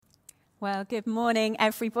Well, good morning,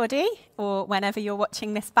 everybody, or whenever you're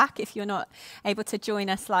watching this back. If you're not able to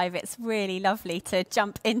join us live, it's really lovely to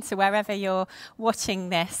jump into wherever you're watching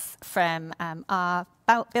this from our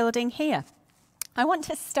building here. I want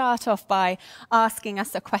to start off by asking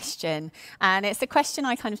us a question, and it's a question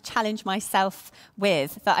I kind of challenge myself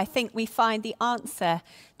with that I think we find the answer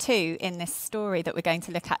to in this story that we're going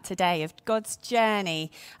to look at today of God's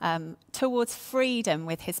journey towards freedom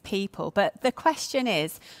with his people. But the question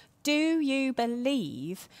is, do you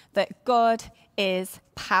believe that God is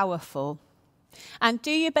powerful? And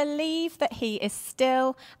do you believe that he is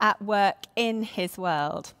still at work in his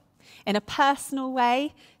world? In a personal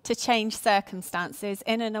way to change circumstances,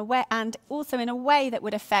 and also in a way that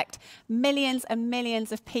would affect millions and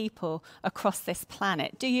millions of people across this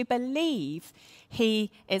planet. Do you believe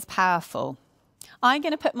he is powerful? I'm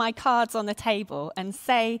going to put my cards on the table and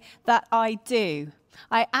say that I do.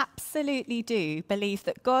 I absolutely do believe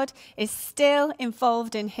that God is still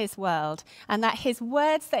involved in his world and that his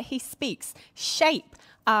words that he speaks shape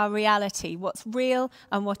our reality, what's real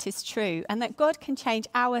and what is true, and that God can change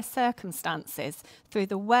our circumstances through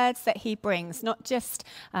the words that he brings, not just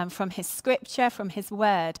from his scripture, from his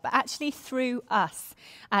word, but actually through us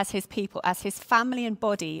as his people, as his family and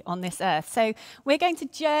body on this earth. So we're going to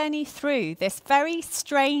journey through this very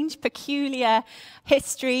strange, peculiar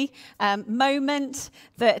history moment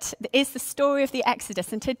that is the story of the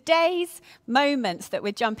Exodus. And today's moment that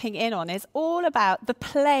we're jumping in on is all about the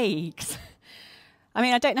plagues. I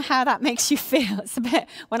mean, I don't know how that makes you feel. It's a bit,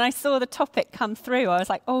 when I saw the topic come through, I was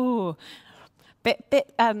like, oh, bit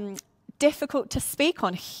difficult to speak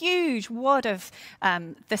on. Huge wad of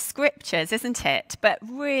the scriptures, isn't it? But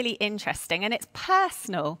really interesting. And it's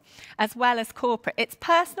personal as well as corporate. It's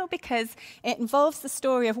personal because it involves the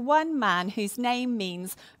story of one man whose name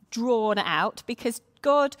means drawn out, because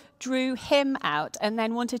God drew him out and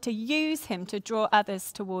then wanted to use him to draw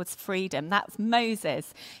others towards freedom. That's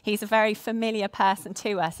Moses. He's a very familiar person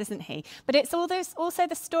to us, isn't he? But it's also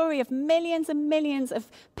the story of millions and millions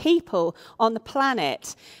of people on the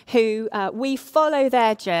planet who we follow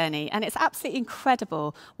their journey. And it's absolutely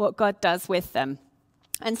incredible what God does with them.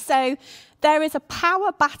 And so there is a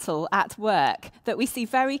power battle at work that we see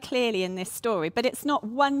very clearly in this story, but it's not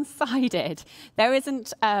one-sided. There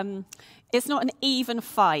isn't, it's not an even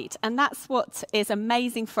fight. And that's what is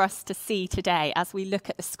amazing for us to see today as we look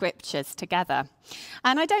at the scriptures together.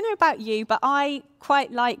 And I don't know about you, but I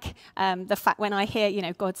quite like the fact when I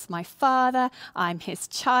hear, God's my father, I'm his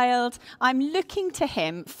child. I'm looking to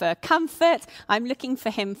him for comfort. I'm looking for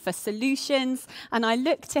him for solutions. And I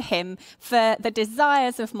look to him for the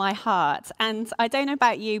desires of my heart. And I don't know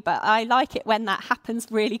about you, but I like it when that happens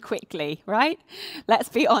really quickly, right? Let's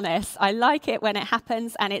be honest. I like it when it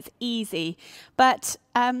happens and it's easy. But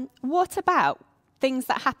what about things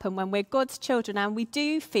that happen when we're God's children and we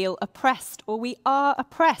do feel oppressed, or we are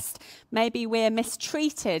oppressed? Maybe we're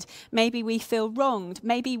mistreated. Maybe we feel wronged.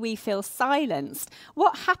 Maybe we feel silenced.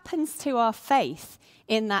 What happens to our faith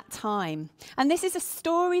in that time? And this is a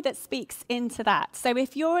story that speaks into that. So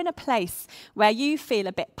if you're in a place where you feel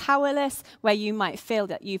a bit powerless, where you might feel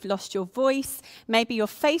that you've lost your voice, maybe you're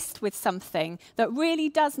faced with something that really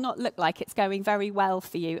does not look like it's going very well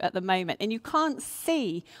for you at the moment, and you can't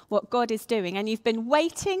see what God is doing, and you've been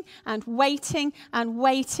waiting and waiting and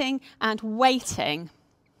waiting and waiting.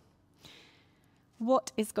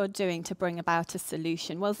 What is God doing to bring about a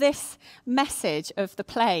solution? Well, this message of the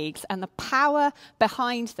plagues and the power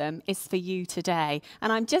behind them is for you today.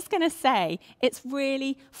 And I'm just going to say, it's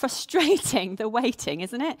really frustrating, the waiting,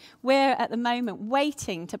 isn't it? We're at the moment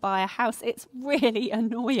waiting to buy a house. It's really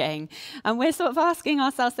annoying. And we're sort of asking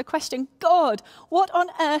ourselves the question, God, what on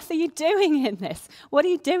earth are you doing in this? What are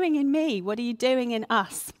you doing in me? What are you doing in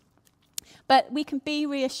us? But we can be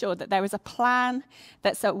reassured that there is a plan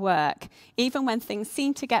that's at work. Even when things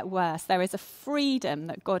seem to get worse, there is a freedom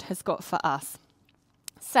that God has got for us.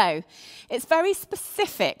 So it's very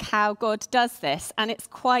specific how God does this, and it's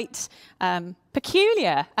quite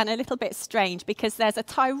peculiar and a little bit strange, because there's a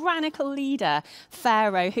tyrannical leader,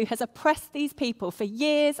 Pharaoh, who has oppressed these people for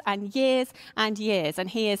years and years and years. And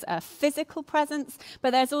he is a physical presence,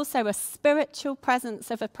 but there's also a spiritual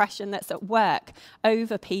presence of oppression that's at work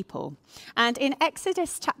over people. And in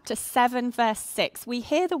Exodus chapter 7, verse 6, we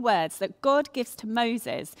hear the words that God gives to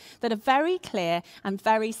Moses that are very clear and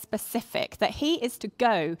very specific, that he is to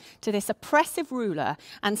go to this oppressive ruler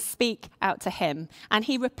and speak out to him. And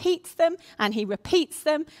he repeats them and he he repeats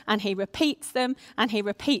them, and he repeats them, and he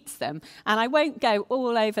repeats them. And I won't go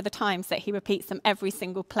all over the times that he repeats them every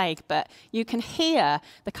single plague, but you can hear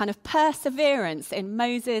the kind of perseverance in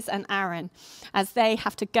Moses and Aaron as they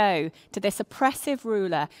have to go to this oppressive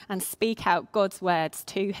ruler and speak out God's words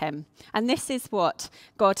to him. And this is what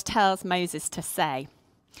God tells Moses to say.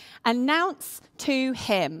 Announce to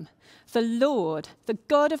him, the Lord, the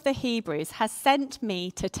God of the Hebrews, has sent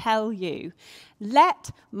me to tell you,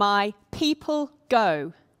 let my people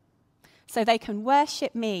go so they can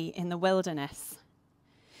worship me in the wilderness.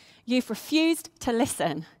 You've refused to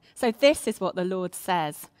listen. So this is what the Lord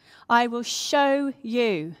says. I will show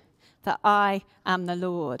you that I am the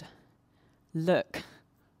Lord. Look.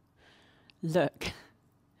 Look.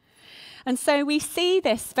 And so we see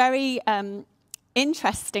this very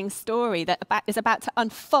interesting story that is about to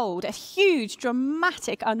unfold, a huge,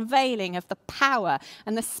 dramatic unveiling of the power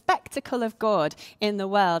and the spectacle of God in the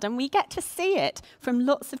world. And we get to see it from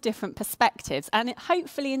lots of different perspectives. And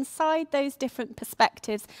hopefully inside those different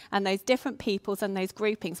perspectives and those different peoples and those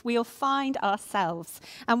groupings, we'll find ourselves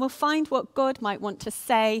and we'll find what God might want to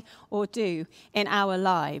say or do in our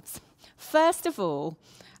lives. First of all,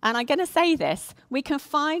 and I'm going to say this, we can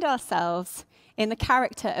find ourselves in the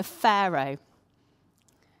character of Pharaoh.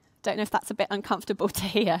 Don't know if that's a bit uncomfortable to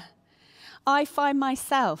hear. I find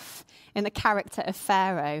myself in the character of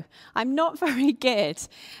Pharaoh. I'm not very good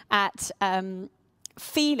at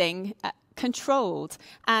feeling controlled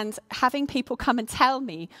and having people come and tell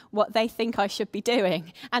me what they think I should be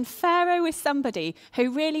doing. And Pharaoh is somebody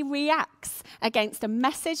who really reacts against a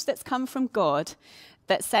message that's come from God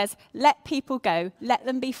that says, let people go, let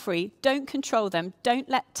them be free, don't control them, don't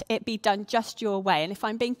let it be done just your way. And if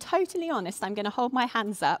I'm being totally honest, I'm going to hold my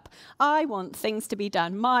hands up. I want things to be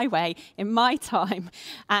done my way, in my time.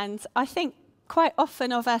 And I think quite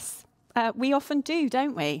often of us, we often do,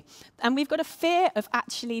 don't we? And we've got a fear of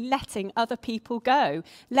actually letting other people go,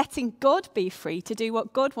 letting God be free to do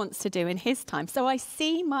what God wants to do in his time. So I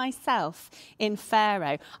see myself in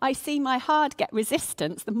Pharaoh. I see my heart get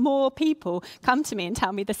resistance the more people come to me and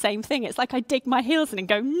tell me the same thing. It's like I dig my heels in and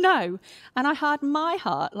go, no. And I harden my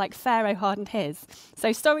heart like Pharaoh hardened his.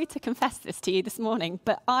 So sorry to confess this to you this morning,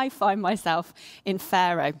 but I find myself in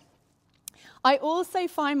Pharaoh. I also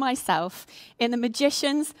find myself in the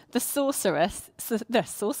magicians, the sorcerers. I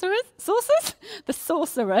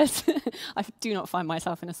do not find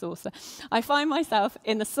myself in a saucer. I find myself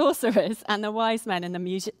in the sorcerers and the wise men and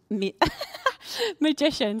the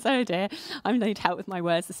magicians. Oh dear, I need help with my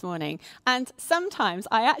words this morning. And sometimes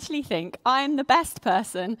I actually think I am the best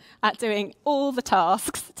person at doing all the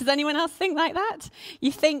tasks. Does anyone else think like that?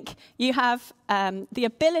 You think you have the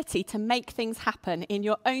ability to make things happen in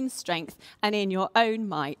your own strength and in your own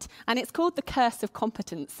might. And it's called the curse of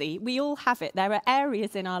competency. We all have it. There are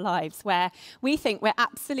areas in our lives where we think we're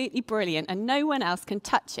absolutely brilliant and no one else can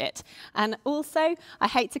touch it. And also, I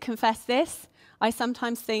hate to confess this, I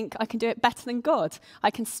sometimes think I can do it better than God. I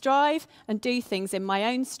can strive and do things in my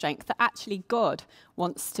own strength that actually God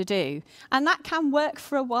wants to do. And that can work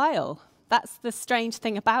for a while. That's the strange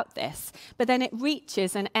thing about this. But then it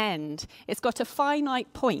reaches an end. It's got a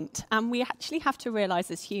finite point, and we actually have to realize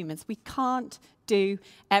as humans, we can't do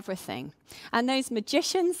everything. And those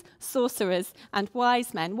magicians, sorcerers, and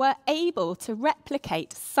wise men were able to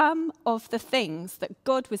replicate some of the things that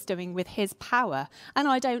God was doing with his power. And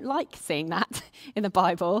I don't like seeing that in the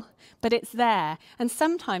Bible, but it's there. And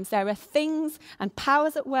sometimes there are things and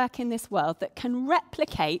powers at work in this world that can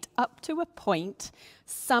replicate up to a point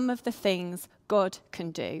some of the things God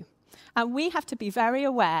can do. And we have to be very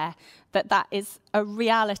aware that that is a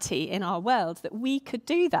reality in our world, that we could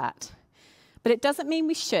do that. But it doesn't mean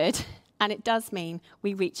we should, and it does mean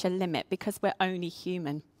we reach a limit because we're only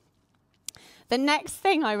human. The next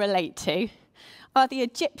thing I relate to are the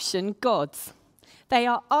Egyptian gods. They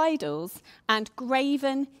are idols and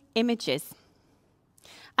graven images.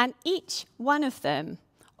 And each one of them,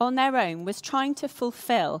 on their own, was trying to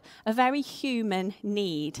fulfill a very human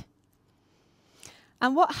need.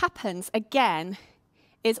 And what happens, again,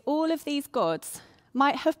 is all of these gods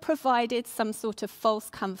might have provided some sort of false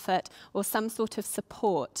comfort or some sort of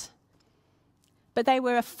support. But they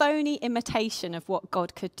were a phony imitation of what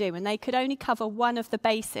God could do, and they could only cover one of the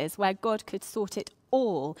bases where God could sort it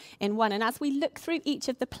all in one. And as we look through each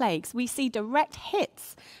of the plagues, we see direct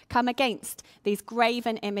hits come against these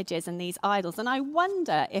graven images and these idols. And I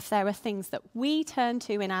wonder if there are things that we turn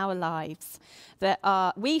to in our lives that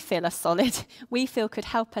we feel are solid, we feel could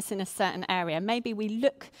help us in a certain area. Maybe we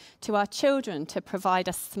look to our children to provide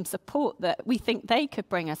us some support that we think they could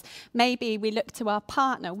bring us. Maybe we look to our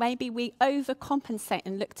partner. Maybe we overcompensate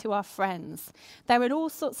and look to our friends. There are all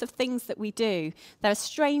sorts of things that we do. There are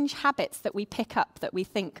strange habits that we pick up that we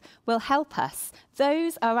think will help us.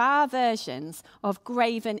 Those are our versions of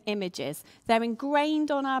graven images. They're ingrained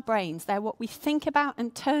on our brains. They're what we think about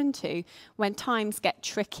and turn to when times get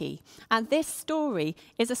tricky. And this story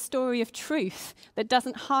is a story of truth that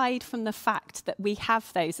doesn't hide from the fact that we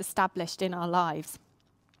have those established in our lives.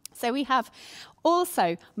 So we have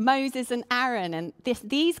also Moses and Aaron and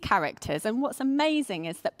these characters. And what's amazing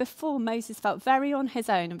is that before, Moses felt very on his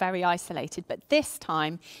own and very isolated. But this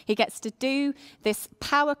time, he gets to do this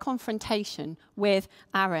power confrontation with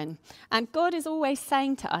Aaron. And God is always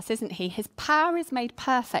saying to us, isn't he? His power is made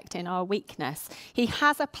perfect in our weakness. He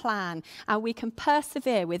has a plan, and we can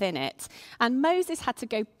persevere within it. And Moses had to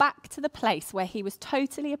go back to the place where he was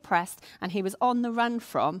totally oppressed and he was on the run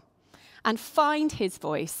from, and find his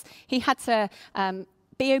voice. He had to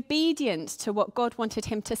be obedient to what God wanted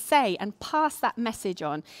him to say and pass that message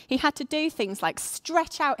on. He had to do things like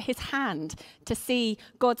stretch out his hand to see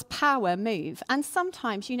God's power move. And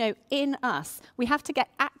sometimes, in us, we have to get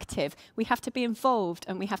active, we have to be involved,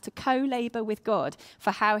 and we have to co-labor with God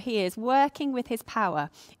for how he is working with his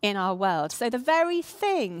power in our world. So the very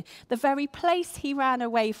thing, the very place he ran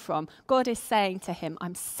away from, God is saying to him,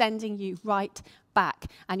 I'm sending you right back,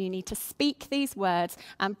 and you need to speak these words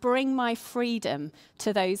and bring my freedom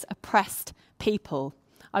to those oppressed people.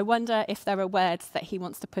 I wonder if there are words that he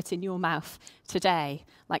wants to put in your mouth today,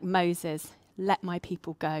 like Moses, let my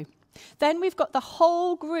people go. Then we've got the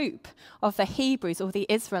whole group of the Hebrews, or the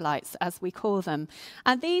Israelites as we call them.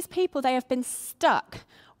 And these people, they have been stuck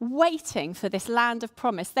waiting for this land of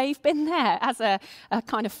promise. They've been there as a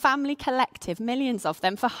kind of family collective, millions of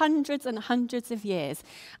them, for hundreds and hundreds of years.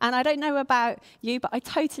 And I don't know about you, but I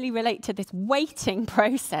totally relate to this waiting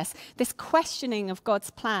process, this questioning of God's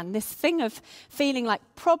plan, this thing of feeling like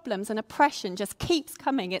problems and oppression just keeps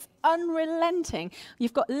coming. It's unrelenting.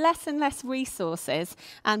 You've got less and less resources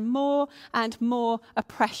and more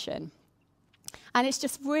oppression. And it's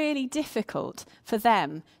just really difficult for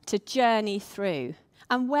them to journey through.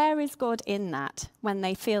 And where is God in that when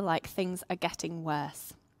they feel like things are getting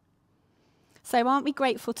worse? So aren't we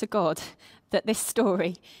grateful to God that this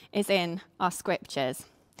story is in our scriptures?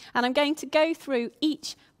 And I'm going to go through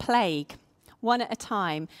each plague one at a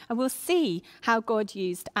time, and we'll see how God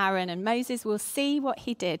used Aaron and Moses. We'll see what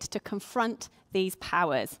he did to confront these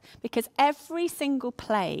powers, because every single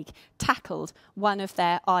plague tackled one of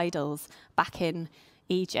their idols back in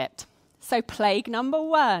Egypt. So plague number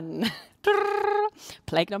one.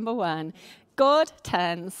 Plague number one. God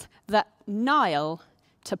turns the Nile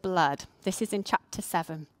to blood. This is in chapter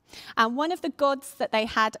 7. And one of the gods that they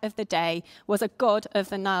had of the day was a god of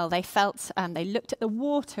the Nile. They looked at the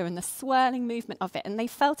water and the swirling movement of it, and they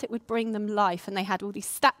felt it would bring them life. And they had all these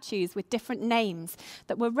statues with different names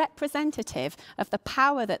that were representative of the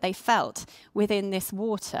power that they felt within this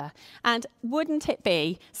water. And wouldn't it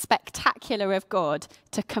be spectacular of God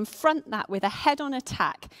to confront that with a head-on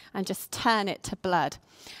attack and just turn it to blood?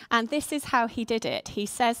 And this is how he did it. He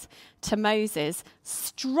says to Moses,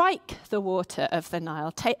 strike the water of the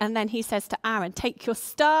Nile. And then he says to Aaron, take your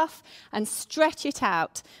staff and stretch it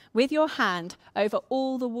out with your hand over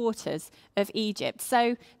all the waters of Egypt.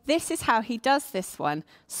 So this is how he does this one.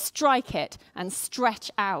 Strike it and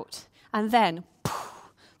stretch out. And then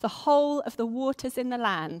the whole of the waters in the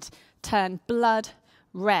land turn blood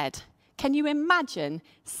red. Can you imagine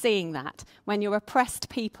seeing that when you're oppressed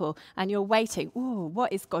people and you're waiting, ooh,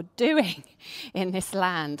 what is God doing in this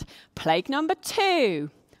land? Plague number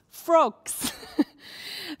 2, frogs.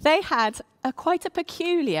 They had quite a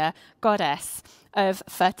peculiar goddess of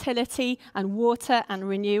fertility and water and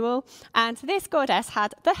renewal. And this goddess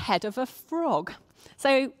had the head of a frog.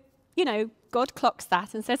 So, God clocks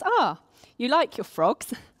that and says, you like your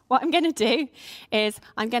frogs? What I'm going to do is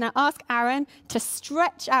I'm going to ask Aaron to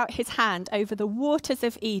stretch out his hand over the waters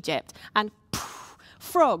of Egypt, and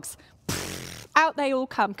frogs, out they all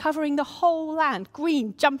come, covering the whole land,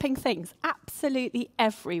 green, jumping things, absolutely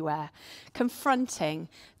everywhere, confronting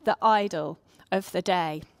the idol of the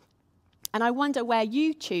day. And I wonder where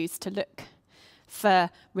you choose to look for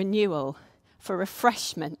renewal, for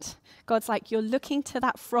refreshment. God's like, you're looking to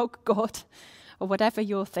that frog god, or whatever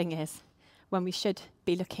your thing is, when we should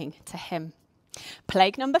be looking to him.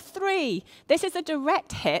 Plague number 3. This is a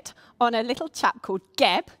direct hit on a little chap called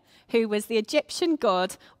Geb, who was the Egyptian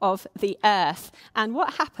god of the earth. And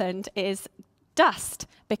what happened is dust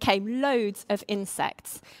became loads of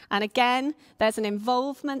insects. And again, there's an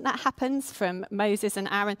involvement that happens from Moses and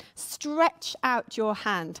Aaron. Stretch out your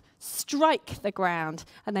hand, strike the ground,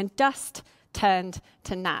 and then dust turned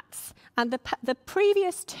to gnats. And the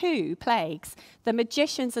previous 2 plagues, the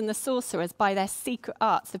magicians and the sorcerers, by their secret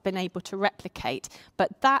arts, have been able to replicate.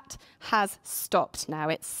 But that has stopped now.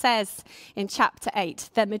 It says in chapter 8,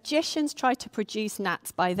 the magicians tried to produce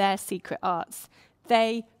gnats by their secret arts.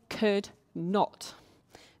 They could not.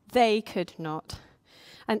 They could not.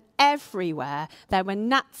 And everywhere there were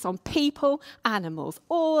gnats on people, animals,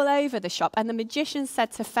 all over the shop. And the magicians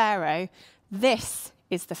said to Pharaoh, "This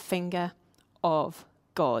is the finger of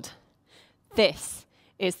God. This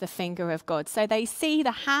is the finger of God." So they see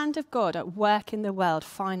the hand of God at work in the world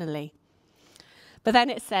finally. But then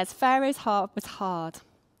it says, Pharaoh's heart was hard.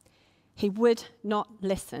 He would not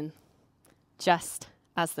listen, just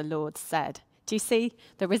as the Lord said. Do you see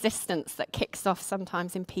the resistance that kicks off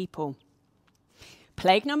sometimes in people?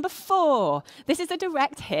 Plague number 4. This is a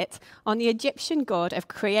direct hit on the Egyptian god of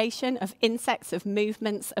creation, of insects, of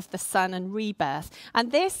movements, of the sun and rebirth.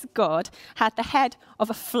 And this god had the head of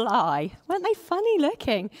a fly. Weren't they funny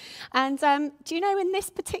looking? And do you know, in this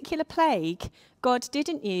particular plague, God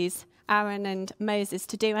didn't use Aaron and Moses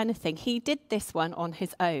to do anything. He did this one on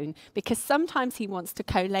his own, because sometimes he wants to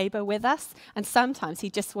co-labor with us, and sometimes he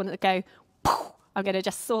just wanted to go, I'm going to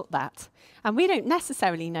just sort that. And we don't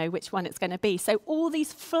necessarily know which one it's going to be. So all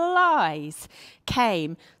these flies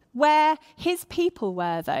came. Where his people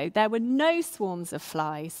were, though, there were no swarms of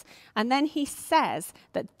flies. And then he says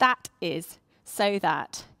that is so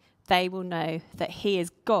that they will know that he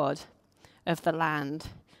is God of the land.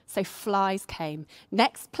 So flies came.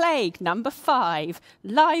 Next plague, number 5,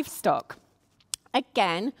 livestock.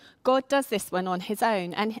 Again, God does this one on his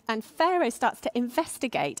own, and Pharaoh starts to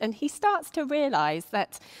investigate, and he starts to realize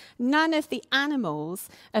that none of the animals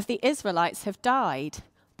of the Israelites have died.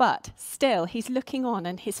 But still, he's looking on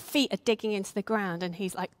and his feet are digging into the ground, and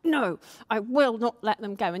he's like, no, I will not let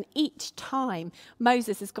them go. And each time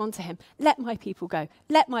Moses has gone to him, let my people go,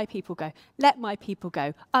 let my people go, let my people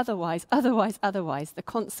go. Otherwise, the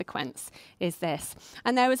consequence is this.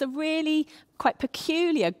 And there was a really quite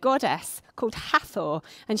peculiar goddess called Hathor,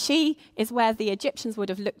 and she is where the Egyptians would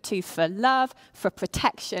have looked to for love, for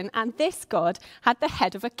protection. And this god had the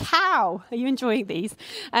head of a cow. Are you enjoying these?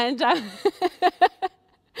 And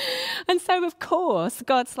and so, of course,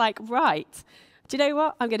 God's like, right, do you know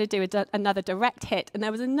what? I'm going to do another direct hit. And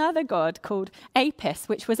there was another god called Apis,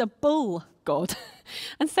 which was a bull god.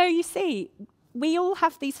 And so you see, we all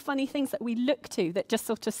have these funny things that we look to that just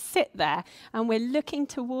sort of sit there, and we're looking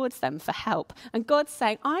towards them for help. And God's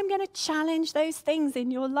saying, I'm going to challenge those things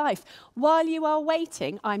in your life. While you are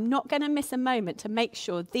waiting, I'm not going to miss a moment to make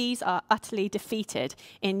sure these are utterly defeated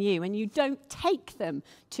in you. And you don't take them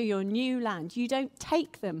to your new land. You don't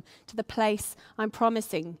take them to the place I'm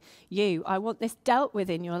promising you. I want this dealt with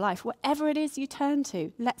in your life. Whatever it is you turn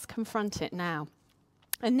to, let's confront it now.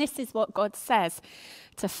 And this is what God says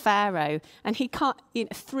to Pharaoh. And he can't,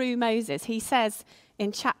 through Moses, he says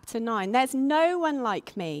in chapter 9, there's no one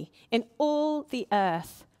like me in all the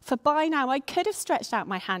earth. For by now I could have stretched out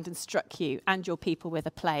my hand and struck you and your people with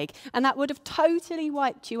a plague, and that would have totally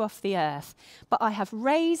wiped you off the earth. But I have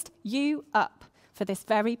raised you up for this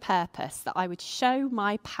very purpose, that I would show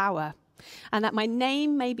my power, and that my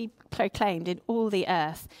name may be proclaimed in all the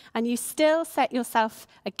earth. And you still set yourself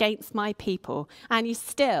against my people, and you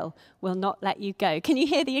still will not let you go. Can you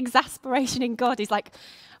hear the exasperation in God? He's like,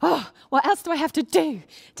 oh, what else do I have to do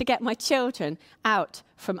to get my children out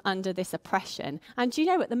from under this oppression? And do you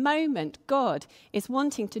know, at the moment, God is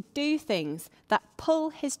wanting to do things that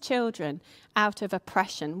pull his children out of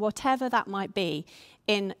oppression, whatever that might be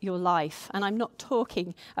in your life. And I'm not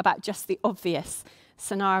talking about just the obvious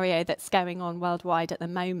scenario that's going on worldwide at the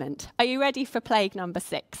moment. Are you ready for plague number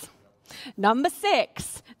 6? Number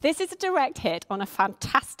 6. This is a direct hit on a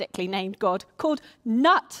fantastically named god called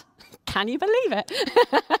Nut. Can you believe it?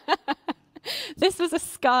 This was a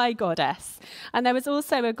sky goddess. And there was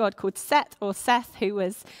also a god called Seth, who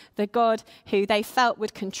was the god who they felt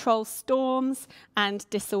would control storms and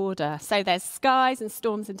disorder. So there's skies and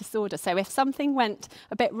storms and disorder. So if something went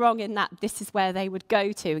a bit wrong in that, this is where they would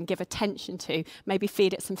go to and give attention to, maybe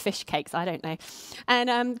feed it some fish cakes, I don't know.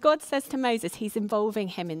 And God says to Moses, he's involving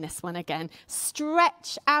him in this one again,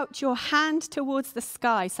 stretch out your hand towards the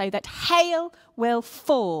sky so that hail will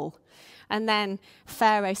fall. And then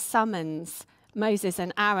Pharaoh summons Moses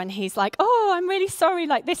and Aaron, he's like, oh, I'm really sorry.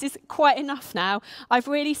 Like, this is quite enough now. I've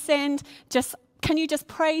really sinned. Can you just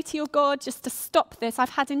pray to your God just to stop this?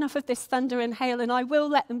 I've had enough of this thunder and hail, and I will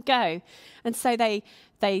let them go. And so they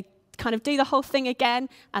kind of do the whole thing again,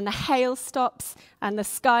 and the hail stops, and the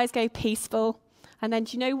skies go peaceful. And then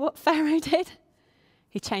do you know what Pharaoh did?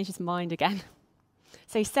 He changed his mind again.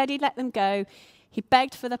 So he said he'd let them go. He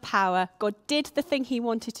begged for the power. God did the thing he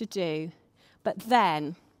wanted to do. But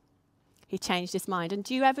then he changed his mind. And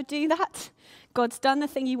do you ever do that? God's done the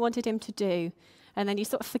thing you wanted him to do, and then you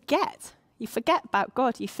sort of forget. You forget about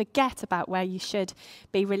God. You forget about where you should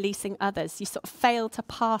be releasing others. You sort of fail to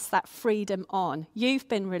pass that freedom on. You've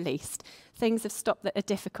been released. Things have stopped that are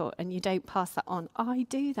difficult, and you don't pass that on. I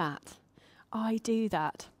do that. I do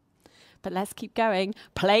that. But let's keep going.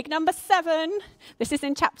 Plague number 7. This is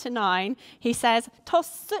in chapter 9. He says,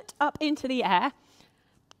 toss soot up into the air,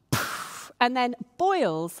 and then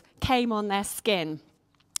boils came on their skin.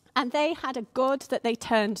 And they had a God that they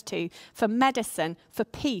turned to for medicine, for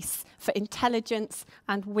peace, for intelligence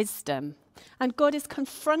and wisdom. And God is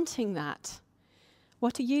confronting that.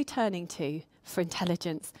 What are you turning to for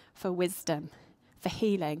intelligence, for wisdom, for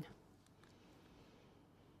healing?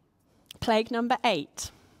 Plague number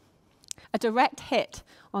 8. A direct hit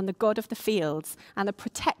on the God of the fields and the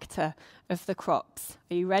protector of the crops.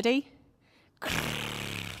 Are you ready?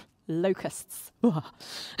 Locusts.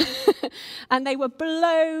 And they were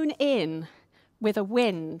blown in with a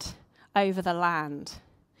wind over the land.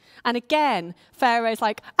 And again, Pharaoh's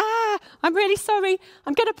like, I'm really sorry.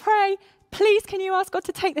 I'm going to pray. Please, can you ask God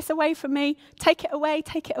to take this away from me? Take it away,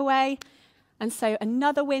 take it away. And so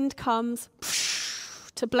another wind comes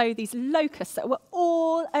to blow these locusts that were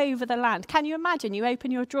all over the land. Can you imagine? You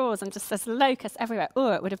open your drawers and just there's locusts everywhere.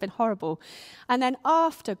 Oh, it would have been horrible. And then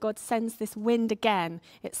after God sends this wind again,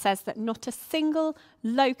 it says that not a single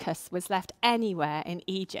locust was left anywhere in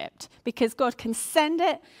Egypt, because God can send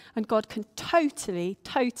it and God can totally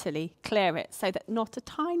clear it so that not a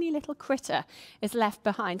tiny little critter is left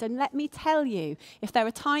behind. And let me tell you, if there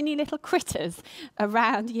are tiny little critters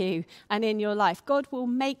around you and in your life, God will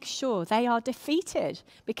make sure they are defeated,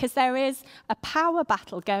 because there is a power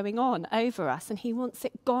battle going on over us, and he wants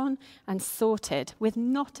it gone and sorted with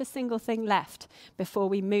not a single thing left before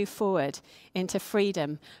we move forward into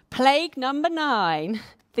freedom. Plague number 9.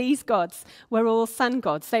 These gods were all sun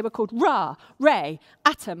gods. They were called Ra, Re,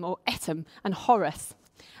 Atum or Etum, and Horus.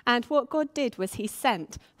 And what God did was he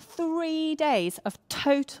sent 3 days of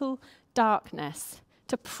total darkness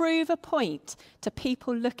to prove a point to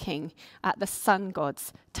people looking at the sun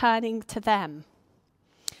gods, turning to them.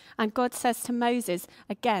 And God says to Moses,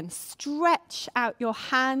 again, stretch out your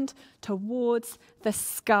hand towards the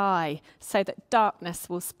sky so that darkness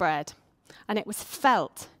will spread. And it was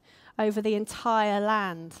felt over the entire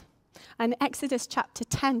land. And Exodus chapter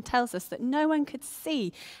 10 tells us that no one could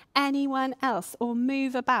see anyone else or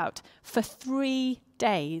move about for 3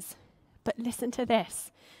 days. But listen to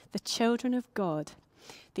this. The children of God,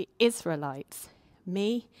 the Israelites,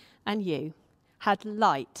 me and you, had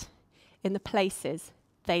light in the places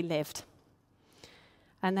they lived.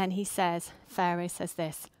 And then Pharaoh says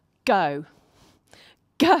this, go.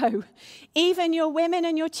 Go. Even your women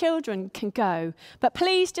and your children can go, but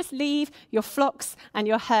please just leave your flocks and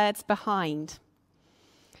your herds behind.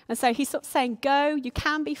 And so he's sort of saying, go, you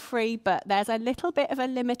can be free, but there's a little bit of a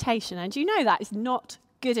limitation. And you know that is not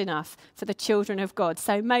good enough for the children of God.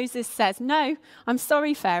 So Moses says, no, I'm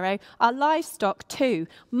sorry, Pharaoh, our livestock too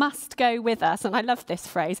must go with us. And I love this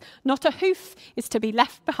phrase, not a hoof is to be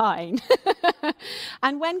left behind.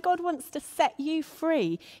 And when God wants to set you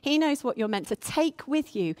free, he knows what you're meant to take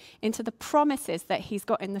with you into the promises that he's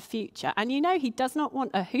got in the future. And you know he does not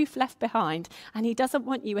want a hoof left behind, and he doesn't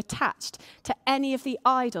want you attached to any of the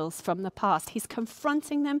idols from the past. He's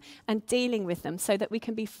confronting them and dealing with them so that we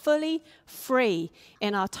can be fully free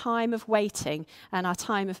in our time of waiting and our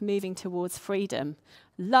time of moving towards freedom.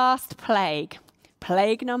 Last plague.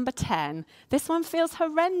 Plague number 10. This one feels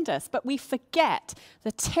horrendous, but we forget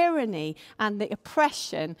the tyranny and the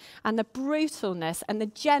oppression and the brutalness and the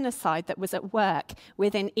genocide that was at work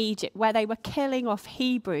within Egypt, where they were killing off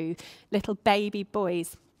Hebrew little baby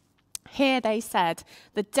boys. Here they said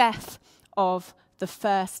the death of the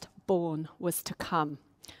firstborn was to come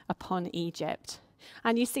upon Egypt.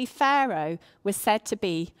 And you see, Pharaoh was said to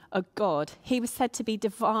be a god. He was said to be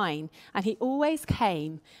divine, and he always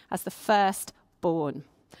came as the firstborn.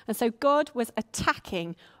 And so God was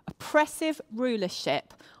attacking oppressive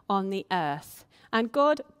rulership on the earth. And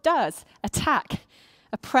God does attack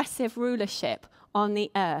oppressive rulership on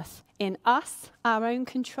the earth, in us, our own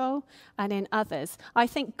control, and in others. I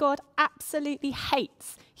think God absolutely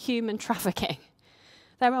hates human trafficking.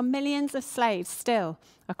 There are millions of slaves still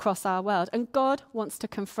across our world, and God wants to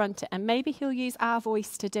confront it, and maybe he'll use our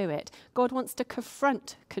voice to do it. God wants to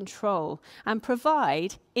confront control and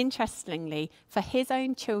provide, interestingly, for his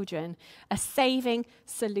own children, a saving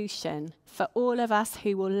solution for all of us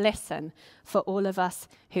who will listen, for all of us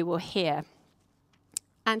who will hear.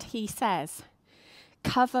 And he says,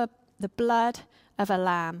 cover the blood of a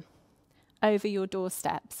lamb over your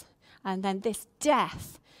doorsteps, and then this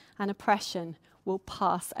death and oppression will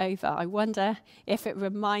pass over. I wonder if it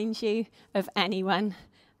reminds you of anyone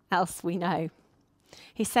else we know.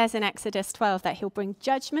 He says in Exodus 12 that he'll bring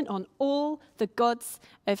judgment on all the gods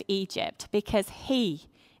of Egypt because he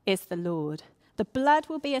is the Lord. The blood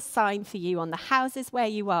will be a sign for you on the houses where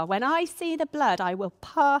you are. When I see the blood, I will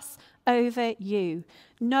pass over you.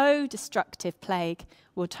 No destructive plague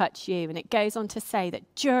will touch you. And it goes on to say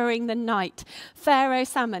that during the night, Pharaoh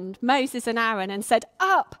summoned Moses and Aaron and said,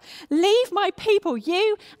 up, leave my people,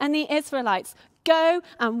 you and the Israelites. Go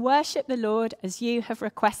and worship the Lord as you have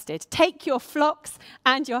requested. Take your flocks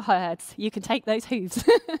and your herds. You can take those hooves,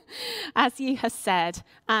 as you have said,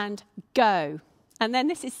 and go. And then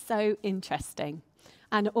this is so interesting.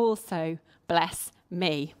 And also bless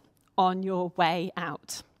me on your way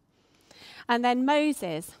out. And then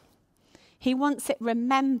Moses, he wants it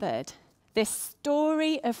remembered, this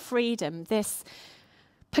story of freedom, this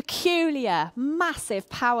peculiar, massive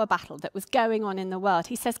power battle that was going on in the world.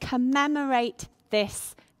 He says, commemorate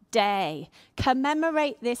this day.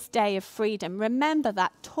 Commemorate this day of freedom. Remember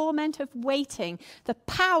that torment of waiting, the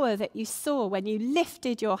power that you saw when you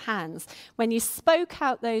lifted your hands, when you spoke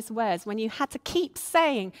out those words, when you had to keep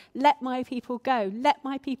saying, let my people go,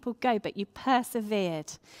 but you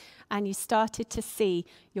persevered. And you started to see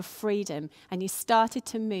your freedom, and you started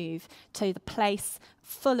to move to the place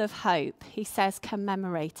full of hope. He says,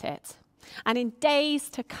 commemorate it. And in days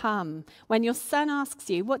to come, when your son asks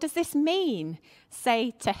you, what does this mean?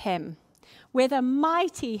 Say to him, with a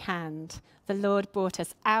mighty hand, the Lord brought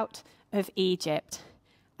us out of Egypt,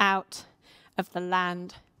 out of the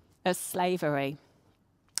land of slavery.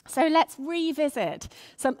 So let's revisit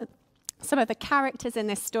some of the characters in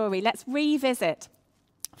this story. Let's revisit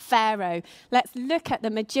Pharaoh. Let's look at the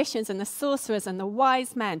magicians and the sorcerers and the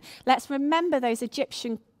wise men. Let's remember those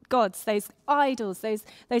Egyptian gods, those idols, those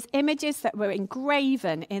images that were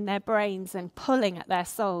engraven in their brains and pulling at their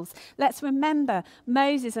souls. Let's remember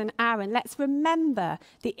Moses and Aaron. Let's remember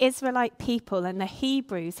the Israelite people and the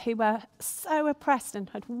Hebrews who were so oppressed and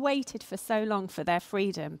had waited for so long for their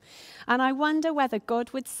freedom. And I wonder whether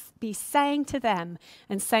God would be saying to them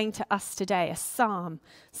and saying to us today, a Psalm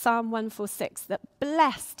 146, that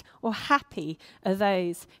blessed or happy are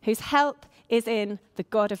those whose help is in the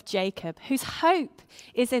God of Jacob, whose hope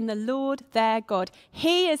is in the Lord their God.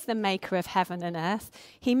 He is the maker of heaven and earth.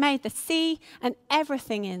 He made the sea and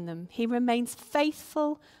everything in them. He remains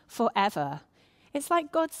faithful forever. It's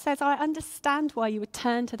like God says, I understand why you would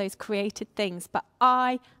turn to those created things, but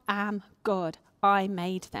I am God. I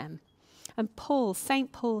made them. And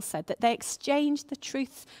St. Paul said that they exchanged the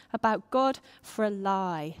truth about God for a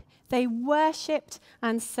lie. They worshipped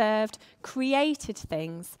and served created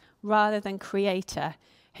things rather than Creator,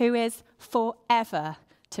 who is forever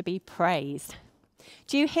to be praised.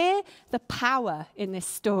 Do you hear the power in this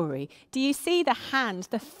story? Do you see the hand,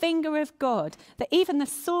 the finger of God that even the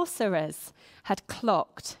sorcerers had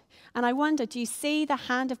clocked? And I wonder, do you see the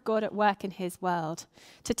hand of God at work in his world?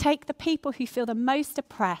 To take the people who feel the most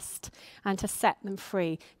oppressed and to set them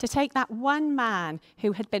free. To take that one man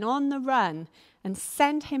who had been on the run and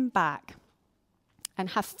send him back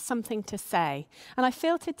and have something to say. And I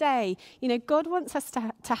feel today, God wants us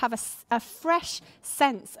to have a fresh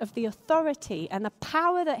sense of the authority and the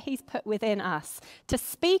power that he's put within us to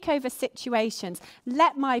speak over situations,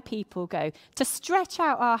 let my people go, to stretch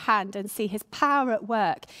out our hand and see his power at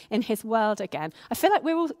work in his world again. I feel like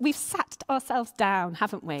we've sat ourselves down,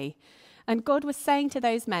 haven't we? And God was saying to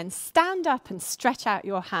those men, stand up and stretch out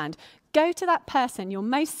your hand. Go to that person you're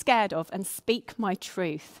most scared of and speak my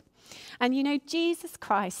truth. And Jesus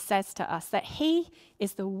Christ says to us that he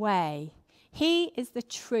is the way, he is the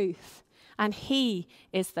truth, and he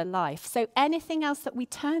is the life. So anything else that we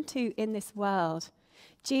turn to in this world,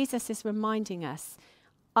 Jesus is reminding us,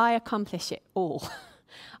 I accomplish it all.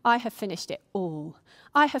 I have finished it all.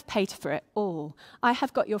 I have paid for it all. I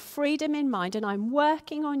have got your freedom in mind, and I'm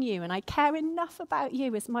working on you, and I care enough about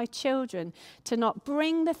you as my children to not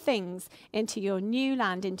bring the things into your new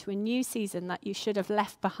land, into a new season that you should have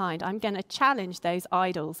left behind. I'm going to challenge those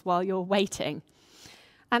idols while you're waiting.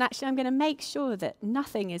 And actually, I'm going to make sure that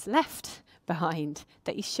nothing is left behind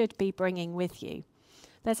that you should be bringing with you.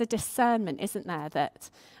 There's a discernment, isn't there, that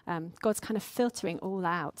God's kind of filtering all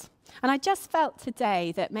out. And I just felt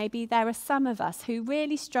today that maybe there are some of us who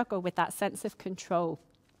really struggle with that sense of control.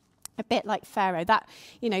 A bit like Pharaoh, that,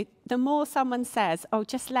 the more someone says, oh,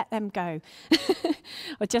 just let them go,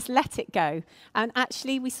 or just let it go. And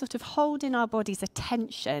actually, we sort of hold in our bodies a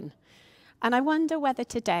tension. And I wonder whether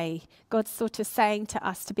today God's sort of saying to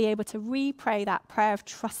us to be able to re-pray that prayer of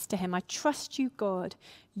trust to him. I trust you, God.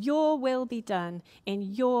 Your will be done in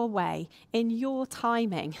your way, in your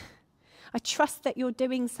timing. I trust that you're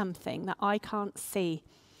doing something that I can't see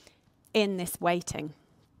in this waiting.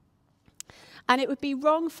 And it would be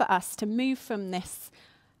wrong for us to move from this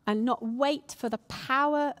and not wait for the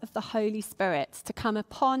power of the Holy Spirit to come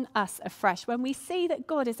upon us afresh. When we see that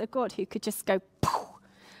God is a God who could just go poof,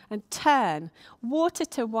 and turn water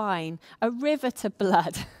to wine, a river to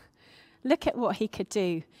blood. Look at what he could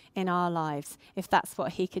do in our lives if that's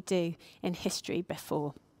what he could do in history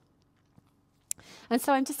before. And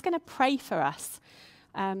so I'm just going to pray for us.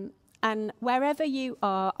 And wherever you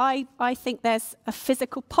are, I think there's a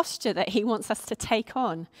physical posture that he wants us to take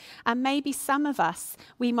on. And maybe some of us,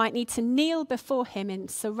 we might need to kneel before him in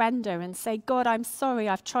surrender and say, God, I'm sorry,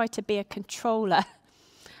 I've tried to be a controller.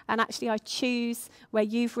 And actually, I choose where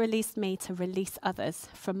you've released me to release others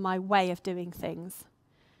from my way of doing things.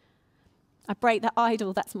 I break the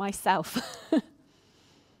idol that's myself.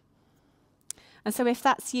 And so if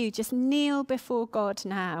that's you, just kneel before God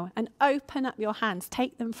now and open up your hands.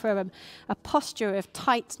 Take them from a posture of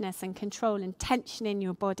tightness and control and tension in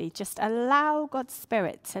your body. Just allow God's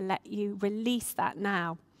Spirit to let you release that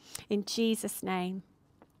now in Jesus' name.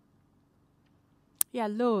 Yeah,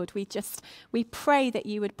 Lord, we pray that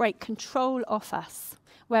you would break control off us,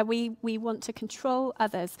 where we want to control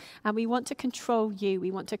others and we want to control you. We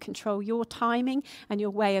want to control your timing and your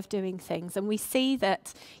way of doing things. And we see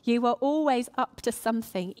that you are always up to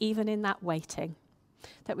something, even in that waiting,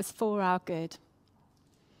 that was for our good.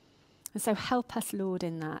 And so help us, Lord,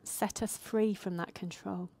 in that. Set us free from that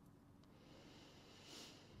control.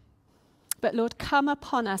 But Lord, come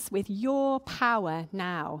upon us with your power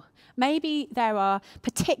now. Maybe there are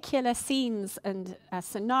particular scenes and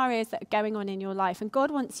scenarios that are going on in your life, and God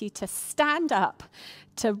wants you to stand up,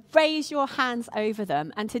 to raise your hands over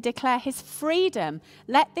them, and to declare his freedom.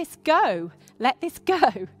 Let this go. Let this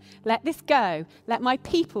go. Let this go. Let my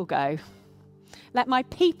people go. Let my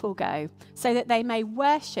people go, so that they may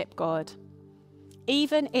worship God.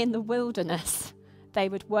 Even in the wilderness, they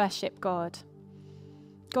would worship God.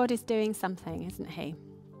 God is doing something, isn't he?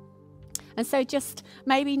 And so just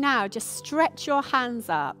maybe now, just stretch your hands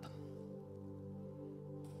up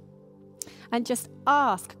and just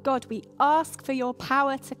ask, God, we ask for your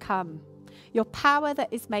power to come, your power that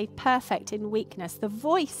is made perfect in weakness, the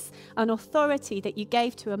voice and authority that you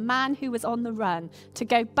gave to a man who was on the run to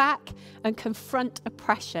go back and confront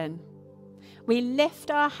oppression. We lift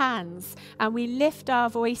our hands and we lift our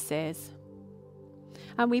voices.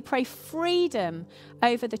 And we pray freedom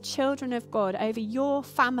over the children of God, over your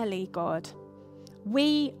family, God.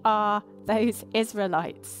 We are those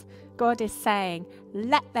Israelites. God is saying,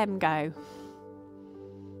 let them go.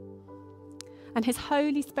 And his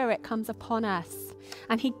Holy Spirit comes upon us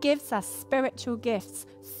and he gives us spiritual gifts,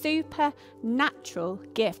 supernatural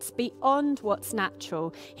gifts beyond what's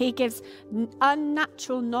natural. He gives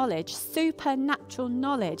unnatural knowledge, supernatural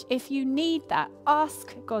knowledge. If you need that,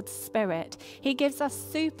 ask God's Spirit. He gives us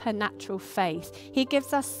supernatural faith. He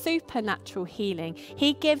gives us supernatural healing.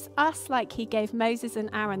 He gives us, like he gave Moses and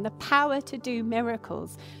Aaron, the power to do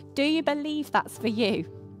miracles. Do you believe that's for you?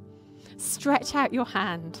 Stretch out your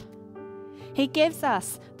hand. He gives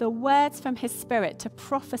us the words from his Spirit to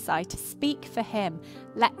prophesy, to speak for him.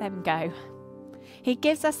 Let them go. He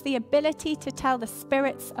gives us the ability to tell the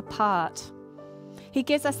spirits apart. He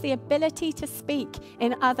gives us the ability to speak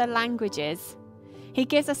in other languages. He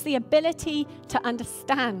gives us the ability to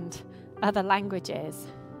understand other languages.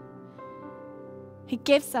 He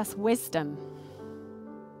gives us wisdom.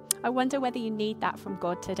 I wonder whether you need that from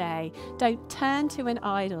God today. Don't turn to an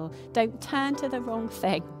idol. Don't turn to the wrong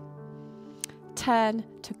thing. Turn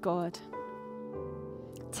to God.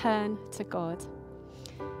 Turn to God.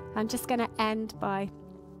 I'm just going to end by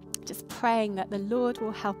just praying that the Lord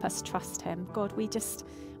will help us trust him. God, we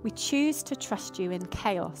choose to trust you in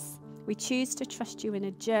chaos. We choose to trust you in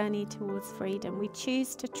a journey towards freedom. We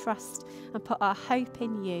choose to trust and put our hope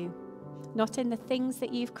in you, not in the things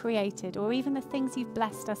that you've created or even the things you've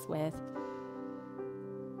blessed us with.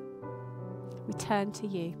 We turn to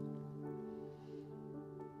you.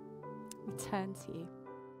 We turn to you.